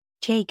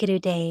Jai Guru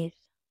Dave.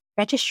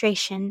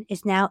 Registration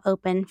is now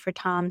open for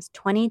Tom's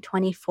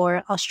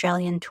 2024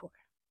 Australian tour.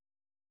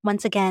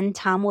 Once again,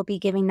 Tom will be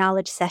giving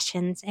knowledge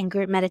sessions and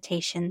group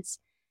meditations,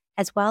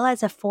 as well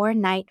as a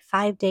 4-night,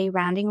 5-day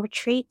rounding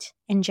retreat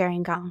in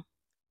Gerringong.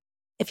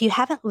 If you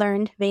haven't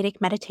learned Vedic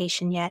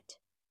meditation yet,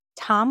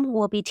 Tom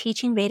will be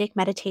teaching Vedic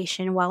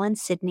meditation while in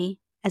Sydney,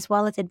 as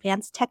well as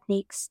advanced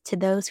techniques to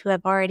those who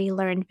have already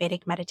learned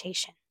Vedic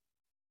meditation.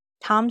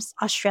 Tom's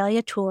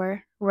Australia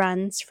tour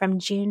runs from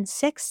June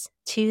 6th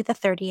to the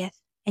 30th,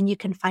 and you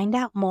can find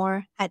out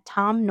more at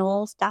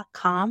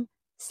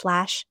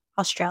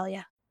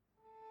tomknowles.com/Australia.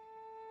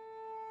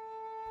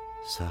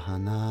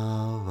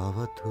 Sahana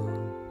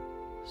Vavatu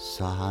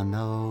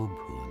Sahano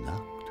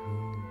Bhunaktu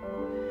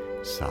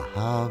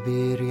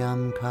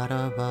Sahaviryam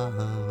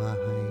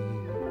Karavavahai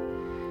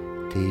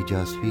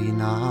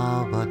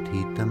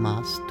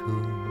Tejasvinavadhitamastu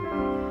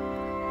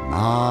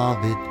Ma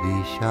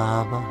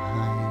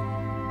Vidvishavahai.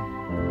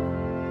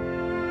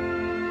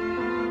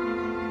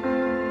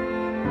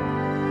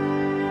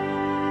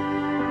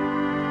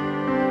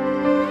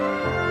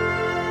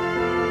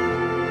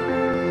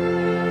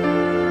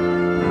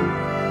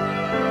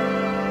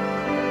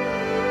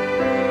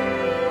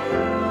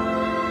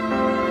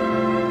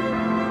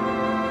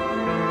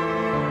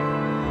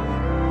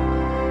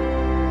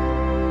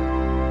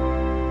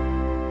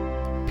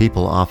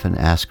 People often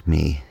ask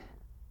me,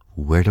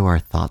 where do our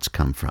thoughts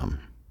come from?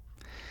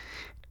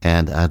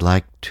 And I'd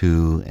like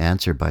to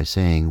answer by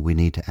saying we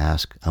need to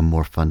ask a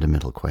more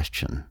fundamental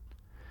question.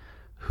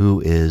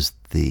 Who is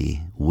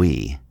the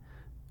we?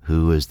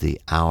 Who is the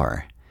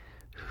our?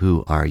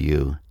 Who are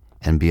you?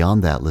 And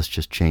beyond that, let's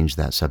just change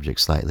that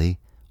subject slightly.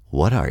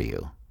 What are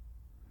you?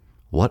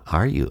 What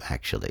are you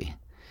actually?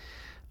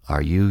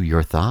 Are you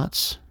your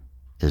thoughts?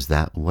 Is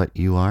that what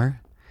you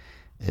are?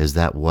 Is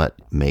that what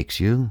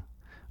makes you?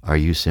 Are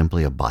you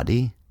simply a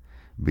body?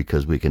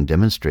 Because we can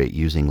demonstrate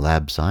using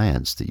lab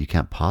science that you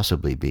can't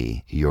possibly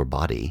be your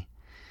body.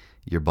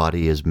 Your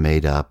body is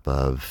made up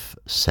of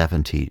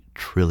 70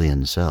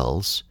 trillion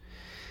cells.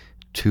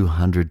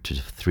 200 to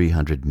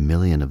 300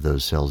 million of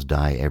those cells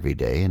die every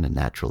day in a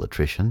natural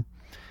attrition.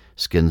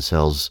 Skin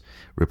cells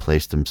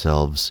replace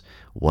themselves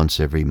once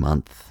every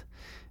month.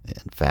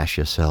 And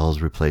fascia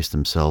cells replace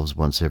themselves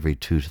once every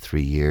 2 to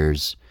 3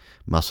 years.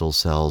 Muscle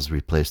cells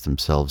replace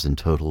themselves in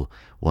total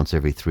once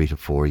every 3 to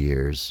 4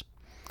 years.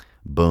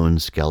 Bone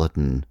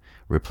skeleton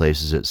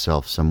replaces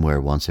itself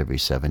somewhere once every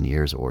 7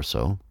 years or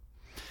so.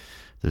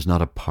 There's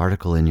not a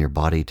particle in your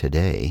body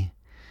today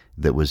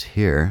that was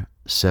here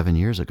 7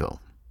 years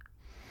ago.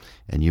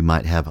 And you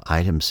might have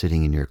items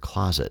sitting in your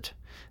closet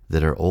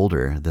that are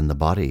older than the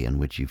body in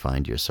which you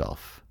find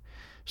yourself.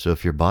 So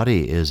if your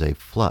body is a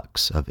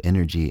flux of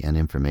energy and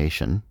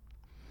information,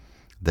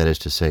 that is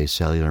to say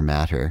cellular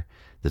matter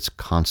that's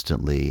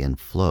constantly in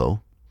flow,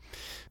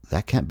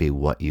 that can't be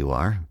what you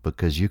are,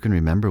 because you can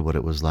remember what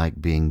it was like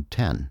being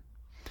 10.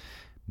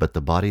 But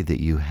the body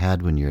that you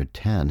had when you were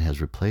 10 has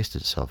replaced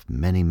itself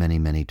many, many,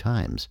 many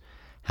times.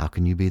 How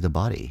can you be the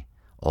body?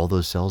 All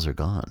those cells are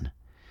gone.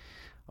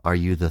 Are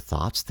you the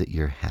thoughts that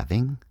you're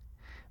having?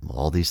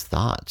 All these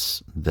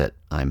thoughts that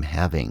I'm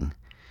having,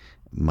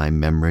 my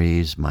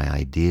memories, my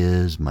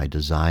ideas, my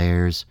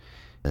desires.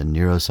 In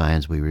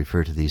neuroscience, we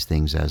refer to these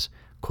things as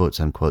quotes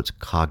unquote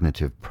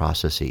cognitive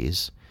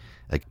processes.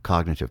 A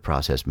cognitive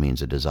process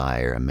means a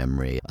desire, a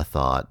memory, a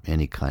thought,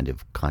 any kind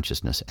of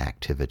consciousness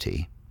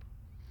activity.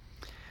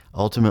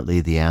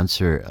 Ultimately, the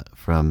answer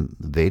from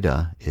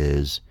Veda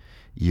is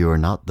you are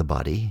not the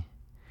body,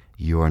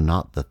 you are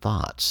not the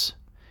thoughts,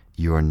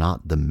 you are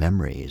not the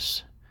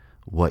memories.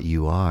 What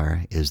you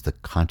are is the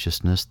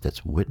consciousness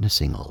that's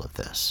witnessing all of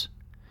this.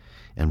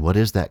 And what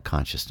is that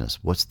consciousness?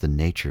 What's the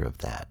nature of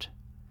that?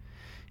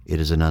 It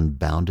is an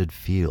unbounded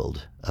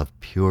field of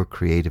pure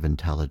creative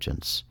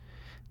intelligence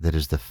that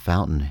is the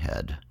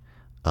fountainhead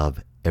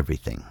of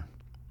everything.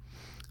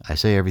 I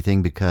say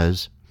everything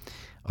because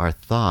our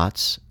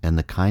thoughts and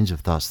the kinds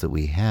of thoughts that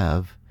we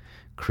have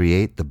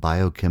create the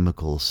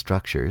biochemical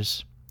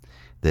structures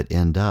that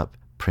end up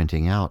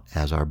printing out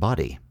as our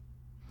body.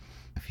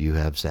 If you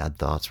have sad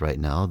thoughts right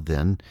now,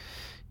 then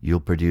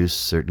you'll produce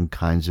certain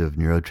kinds of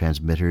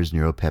neurotransmitters,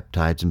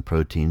 neuropeptides, and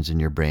proteins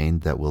in your brain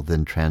that will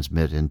then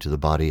transmit into the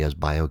body as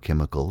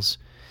biochemicals.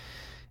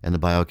 And the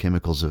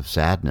biochemicals of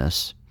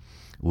sadness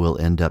will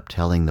end up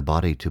telling the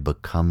body to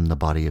become the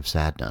body of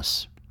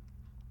sadness.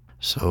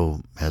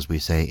 So, as we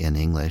say in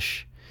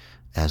English,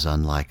 as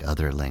unlike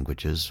other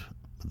languages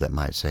that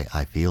might say,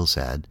 I feel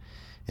sad,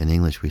 in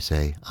English we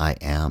say, I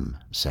am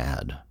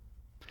sad.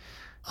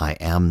 I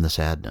am the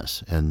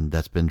sadness. And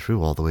that's been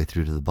true all the way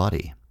through to the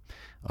body.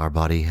 Our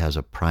body has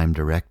a prime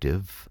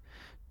directive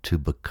to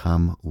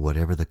become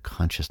whatever the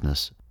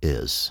consciousness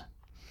is.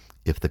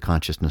 If the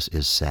consciousness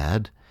is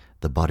sad,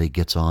 the body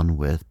gets on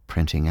with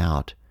printing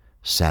out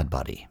sad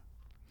body.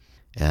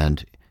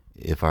 And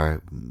if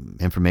our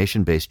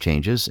information base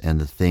changes and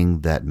the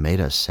thing that made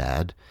us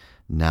sad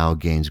now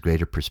gains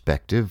greater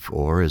perspective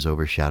or is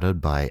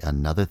overshadowed by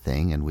another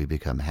thing and we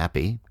become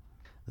happy,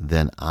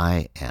 then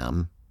I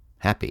am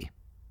happy.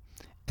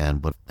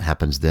 And what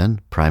happens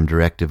then? Prime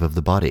directive of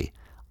the body.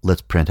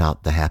 Let's print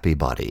out the happy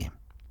body.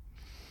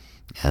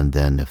 And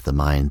then if the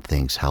mind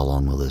thinks, how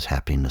long will this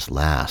happiness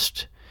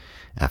last?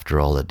 After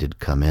all, it did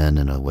come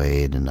in a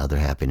way, and other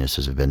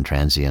happinesses have been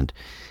transient.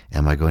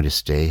 Am I going to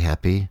stay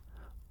happy?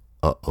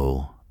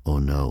 Uh-oh. Oh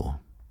no.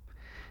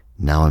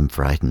 Now I'm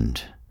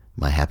frightened.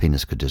 My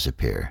happiness could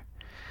disappear.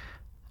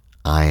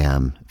 I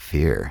am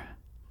fear.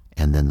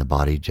 And then the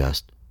body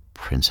just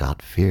prints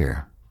out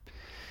fear.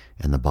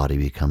 And the body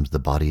becomes the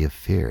body of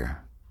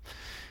fear.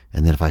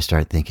 And then if I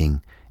start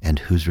thinking, and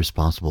who's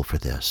responsible for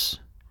this?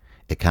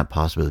 It can't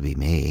possibly be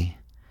me.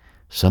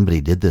 Somebody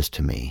did this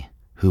to me.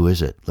 Who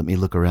is it? Let me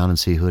look around and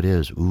see who it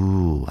is.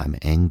 Ooh, I'm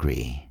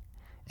angry.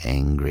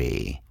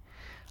 Angry.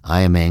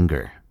 I am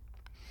anger.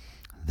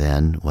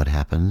 Then what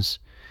happens?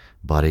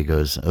 Body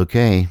goes,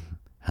 okay,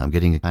 I'm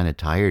getting kind of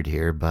tired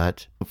here,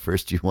 but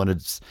first you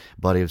wanted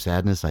body of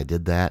sadness, I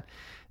did that.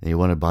 Then you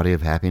wanted body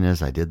of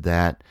happiness, I did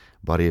that.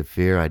 Body of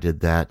fear, I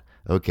did that.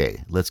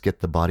 Okay, let's get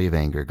the body of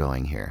anger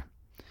going here.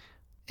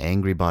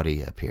 Angry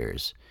body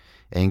appears.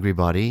 Angry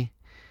body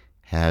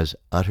has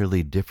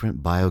utterly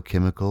different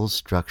biochemical,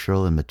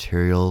 structural, and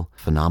material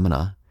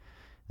phenomena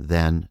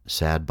than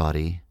sad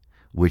body,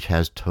 which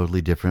has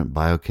totally different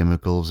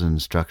biochemicals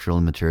and structural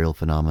and material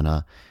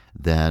phenomena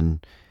than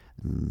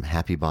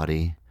happy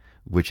body,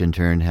 which in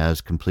turn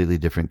has completely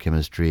different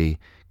chemistry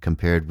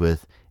compared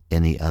with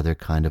any other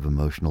kind of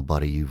emotional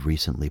body you've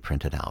recently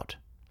printed out.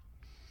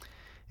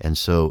 And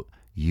so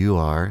you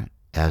are,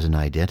 as an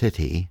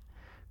identity,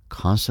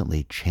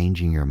 constantly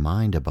changing your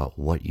mind about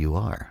what you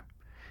are.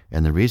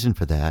 And the reason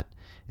for that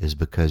is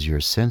because your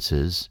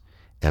senses,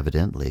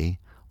 evidently,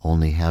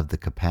 only have the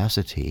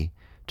capacity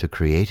to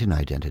create an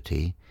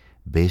identity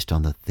based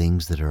on the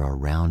things that are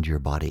around your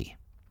body.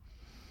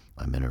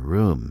 I'm in a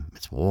room,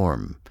 it's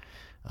warm.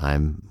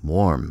 I'm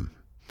warm.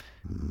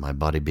 My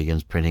body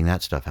begins printing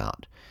that stuff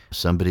out.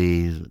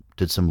 Somebody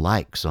did some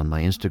likes on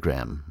my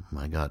Instagram.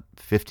 I got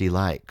 50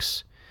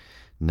 likes.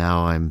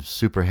 Now I'm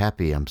super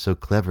happy. I'm so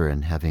clever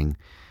and having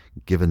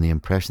given the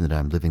impression that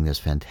I'm living this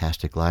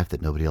fantastic life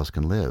that nobody else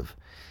can live.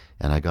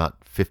 And I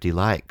got 50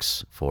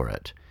 likes for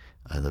it.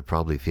 They're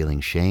probably feeling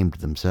shamed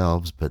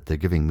themselves, but they're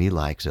giving me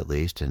likes at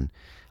least, and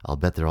I'll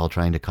bet they're all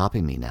trying to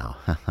copy me now.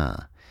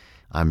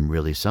 I'm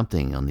really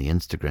something on the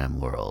Instagram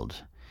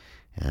world.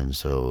 And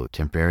so,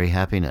 temporary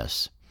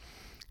happiness.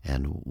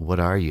 And what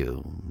are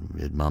you?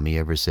 Did mommy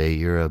ever say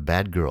you're a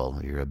bad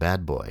girl, you're a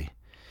bad boy?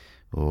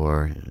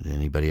 Or did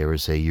anybody ever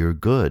say you're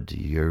good,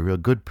 you're a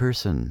good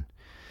person?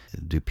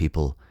 Do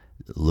people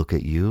look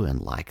at you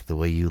and like the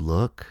way you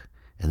look?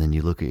 And then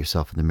you look at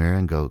yourself in the mirror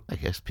and go, I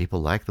guess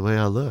people like the way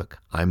I look.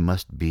 I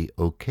must be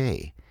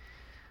okay.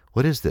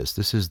 What is this?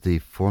 This is the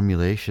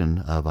formulation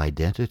of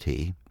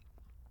identity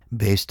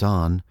based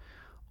on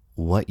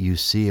what you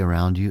see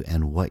around you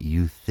and what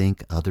you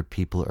think other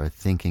people are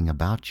thinking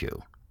about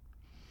you.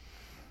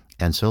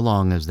 And so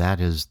long as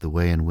that is the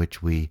way in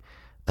which we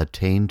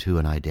attain to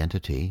an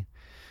identity,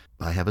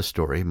 I have a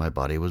story. My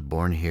body was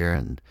born here,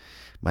 and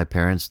my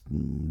parents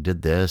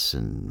did this,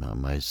 and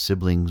my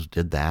siblings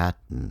did that,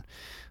 and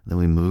then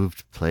we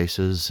moved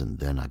places, and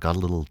then I got a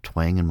little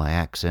twang in my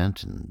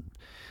accent, and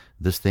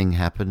this thing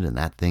happened, and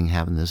that thing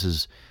happened. This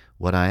is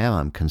what I am.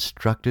 I'm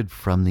constructed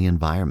from the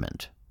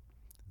environment.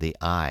 The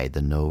I,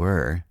 the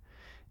knower,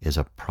 is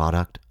a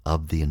product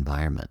of the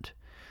environment.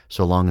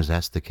 So long as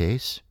that's the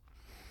case,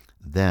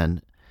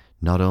 then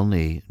not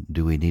only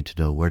do we need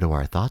to know where do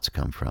our thoughts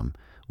come from,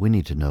 we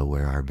need to know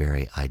where our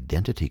very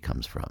identity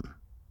comes from.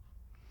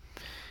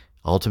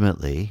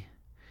 Ultimately,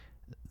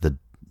 the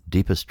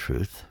deepest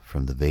truth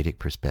from the Vedic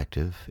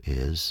perspective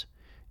is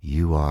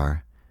you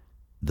are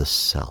the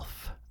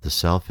self. The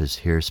self is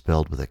here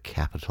spelled with a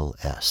capital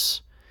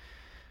S.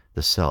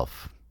 The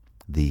self,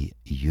 the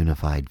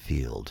unified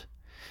field.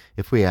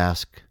 If we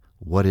ask,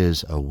 what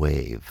is a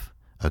wave?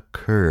 A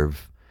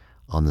curve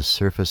on the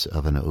surface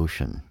of an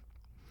ocean.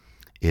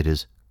 It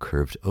is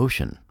curved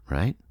ocean,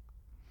 right?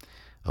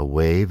 A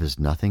wave is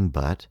nothing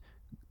but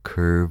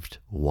curved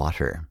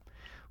water.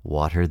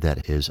 Water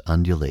that is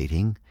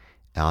undulating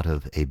out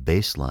of a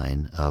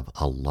baseline of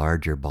a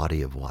larger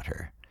body of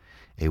water.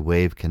 A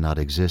wave cannot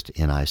exist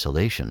in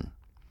isolation.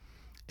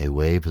 A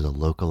wave is a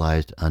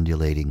localized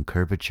undulating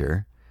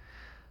curvature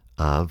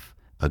of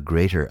a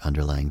greater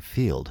underlying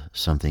field,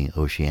 something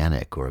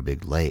oceanic or a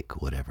big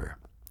lake, whatever.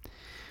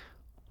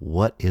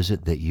 What is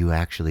it that you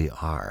actually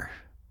are?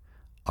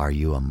 Are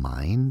you a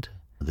mind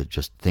that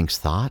just thinks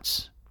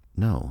thoughts?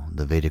 No,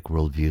 the Vedic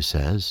worldview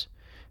says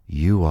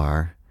you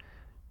are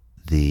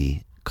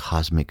the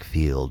cosmic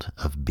field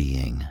of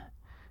being.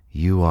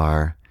 You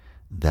are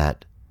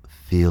that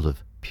field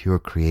of pure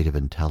creative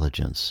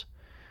intelligence,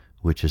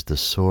 which is the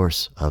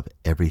source of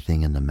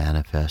everything in the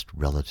manifest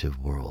relative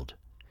world.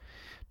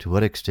 To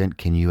what extent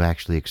can you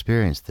actually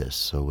experience this?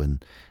 So when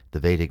the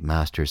Vedic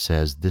master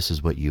says this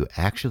is what you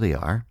actually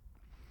are,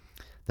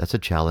 that's a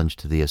challenge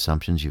to the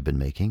assumptions you've been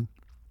making.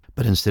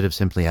 But instead of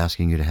simply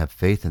asking you to have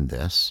faith in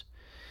this,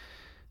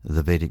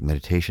 the Vedic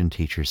meditation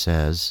teacher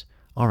says,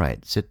 all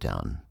right, sit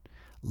down.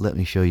 let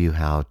me show you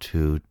how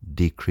to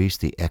decrease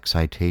the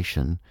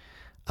excitation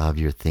of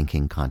your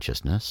thinking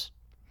consciousness.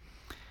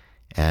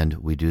 And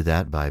we do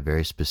that by a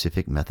very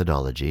specific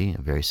methodology,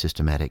 a very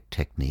systematic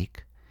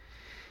technique.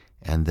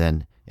 And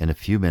then in a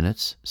few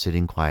minutes,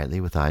 sitting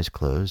quietly with eyes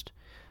closed,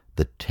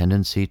 the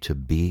tendency to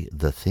be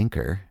the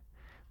thinker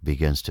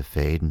begins to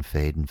fade and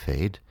fade and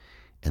fade.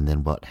 And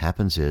then what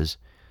happens is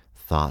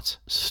thoughts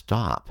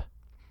stop,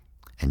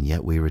 and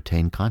yet we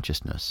retain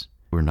consciousness.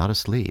 We're not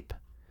asleep.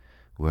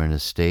 We're in a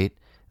state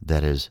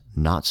that is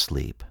not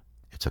sleep.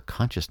 It's a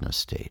consciousness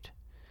state.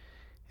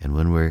 And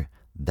when we're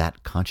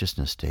that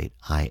consciousness state,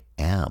 I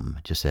am,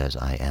 just as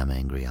I am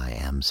angry, I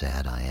am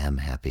sad, I am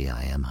happy,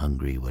 I am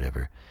hungry,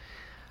 whatever.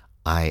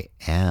 I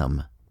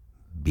am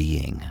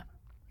being.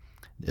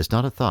 It's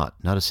not a thought,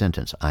 not a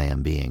sentence, I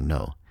am being,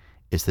 no.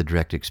 It's the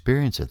direct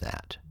experience of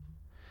that.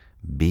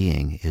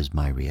 Being is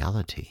my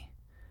reality.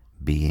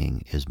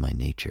 Being is my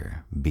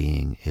nature.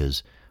 Being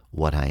is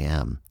what I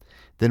am.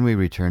 Then we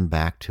return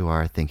back to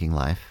our thinking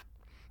life.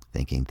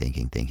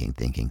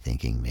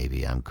 Thinking.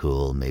 Maybe I'm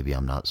cool, maybe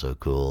I'm not so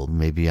cool.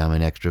 Maybe I'm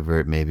an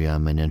extrovert, maybe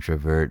I'm an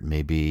introvert,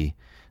 maybe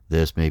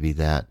this, maybe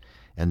that.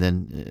 And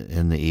then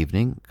in the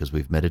evening, because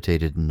we've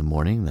meditated in the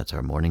morning, that's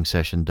our morning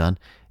session done.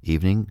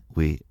 Evening,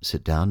 we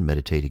sit down,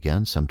 meditate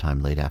again,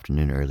 sometime late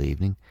afternoon, early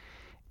evening,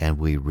 and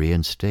we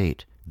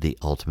reinstate the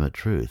ultimate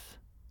truth.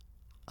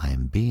 I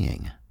am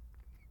being.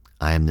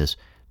 I am this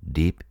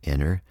deep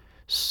inner,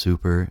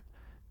 super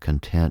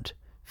content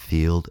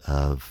field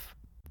of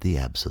the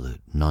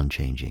absolute,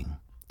 non-changing.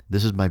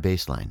 This is my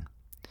baseline.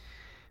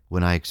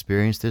 When I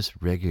experience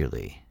this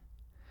regularly,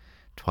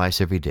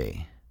 twice every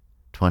day,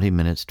 20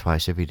 minutes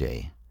twice every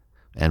day,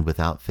 and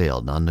without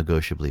fail,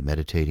 non-negotiably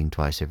meditating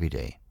twice every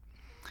day,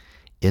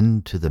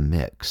 into the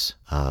mix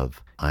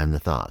of I'm the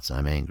thoughts,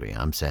 I'm angry,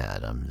 I'm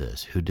sad, I'm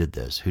this, who did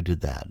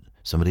that,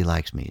 somebody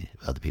likes me,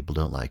 other people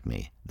don't like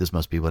me, this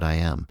must be what I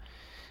am.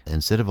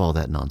 Instead of all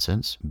that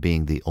nonsense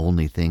being the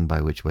only thing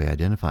by which we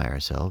identify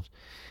ourselves,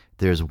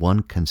 there's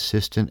one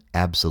consistent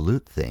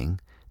absolute thing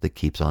that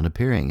keeps on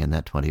appearing in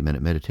that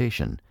 20-minute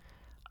meditation.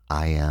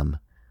 I am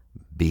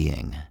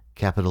being,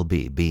 capital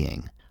B,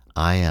 being.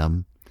 I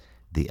am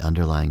the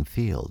underlying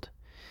field.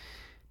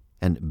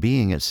 And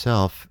being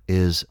itself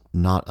is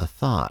not a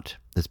thought.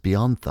 It's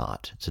beyond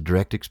thought. It's a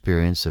direct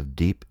experience of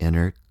deep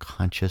inner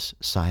conscious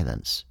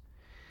silence.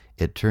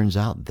 It turns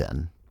out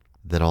then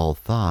that all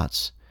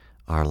thoughts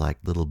are like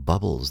little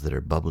bubbles that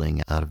are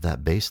bubbling out of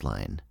that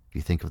baseline. If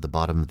you think of the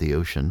bottom of the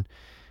ocean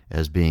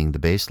as being the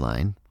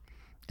baseline,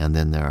 and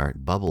then there are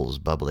bubbles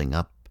bubbling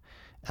up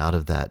out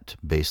of that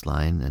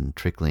baseline and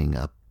trickling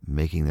up,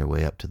 making their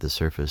way up to the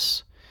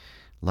surface.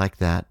 Like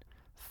that,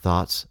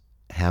 thoughts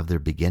have their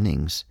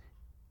beginnings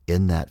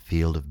in that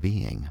field of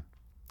being.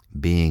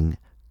 Being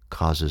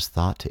causes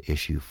thought to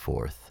issue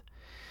forth.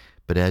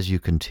 But as you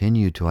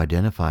continue to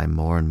identify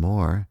more and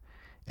more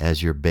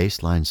as your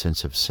baseline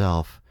sense of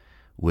self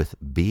with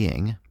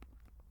being,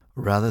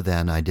 rather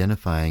than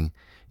identifying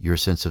your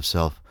sense of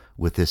self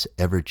with this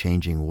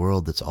ever-changing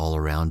world that's all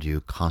around you,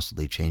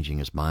 constantly changing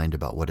its mind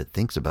about what it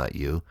thinks about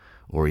you,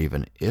 or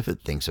even if it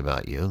thinks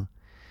about you,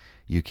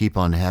 you keep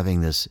on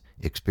having this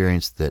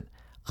experience that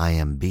I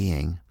am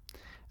being.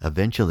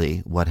 Eventually,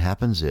 what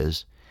happens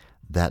is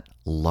that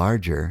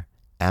larger,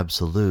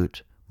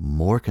 absolute,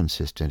 more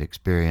consistent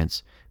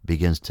experience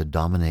begins to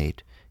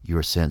dominate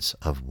your sense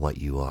of what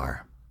you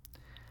are.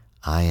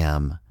 I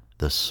am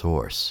the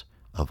source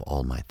of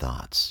all my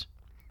thoughts.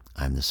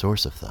 I'm the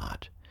source of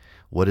thought.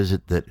 What is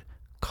it that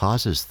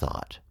causes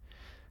thought?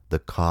 The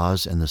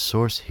cause and the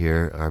source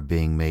here are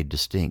being made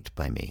distinct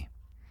by me.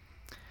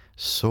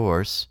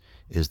 Source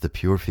is the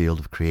pure field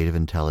of creative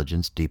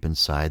intelligence deep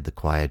inside the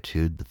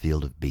quietude, the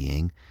field of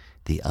being,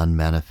 the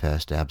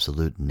unmanifest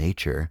absolute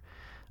nature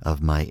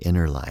of my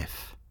inner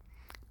life.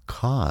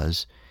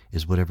 Cause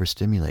is whatever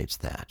stimulates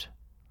that.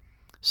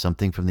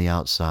 Something from the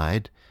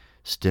outside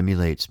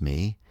stimulates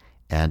me,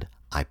 and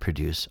I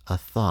produce a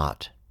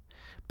thought.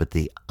 But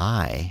the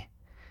I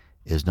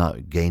is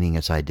not gaining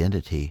its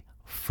identity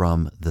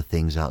from the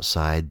things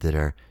outside that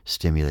are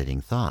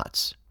stimulating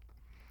thoughts.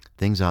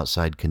 Things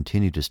outside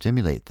continue to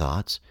stimulate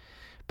thoughts,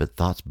 but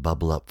thoughts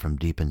bubble up from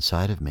deep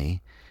inside of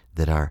me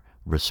that are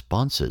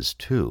responses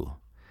to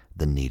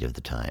the need of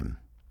the time.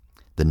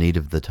 The need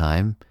of the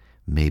time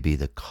may be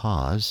the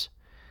cause,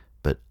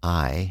 but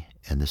I,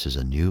 and this is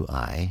a new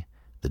I,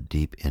 the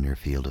deep inner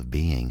field of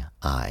being,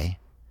 I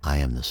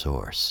am the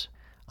source.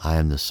 I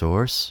am the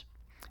source,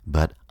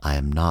 but I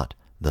am not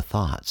the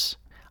thoughts.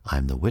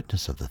 I'm the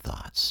witness of the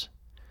thoughts.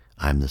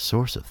 I'm the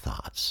source of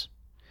thoughts.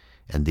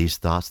 And these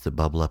thoughts that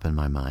bubble up in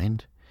my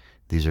mind,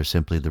 these are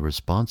simply the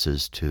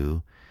responses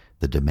to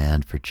the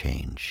demand for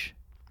change,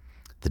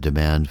 the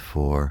demand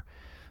for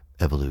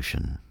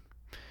evolution.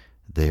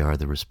 They are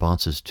the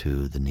responses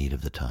to the need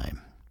of the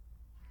time.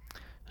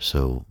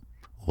 So,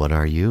 what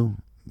are you?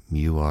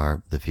 You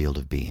are the field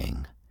of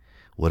being.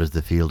 What does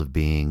the field of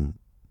being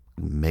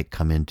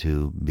come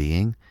into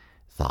being?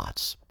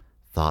 Thoughts.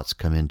 Thoughts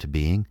come into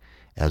being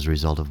as a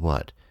result of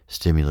what?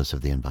 Stimulus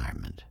of the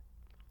environment.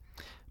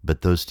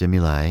 But those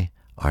stimuli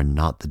are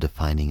not the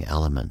defining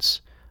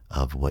elements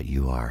of what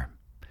you are.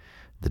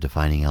 The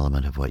defining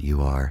element of what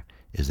you are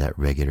is that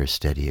regular,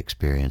 steady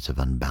experience of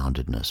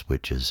unboundedness,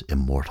 which is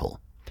immortal.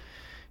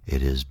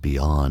 It is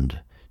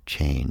beyond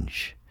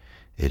change.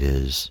 It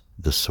is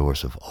the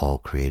source of all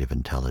creative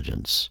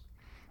intelligence.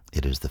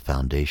 It is the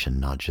foundation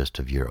not just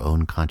of your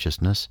own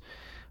consciousness,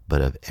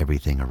 but of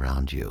everything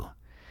around you.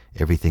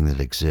 Everything that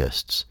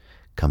exists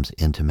comes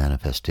into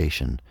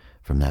manifestation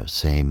from that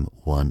same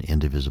one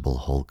indivisible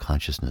whole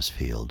consciousness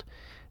field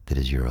that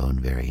is your own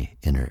very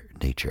inner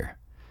nature.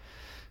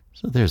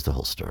 So there's the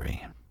whole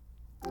story.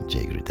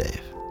 Jai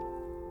Gurudev.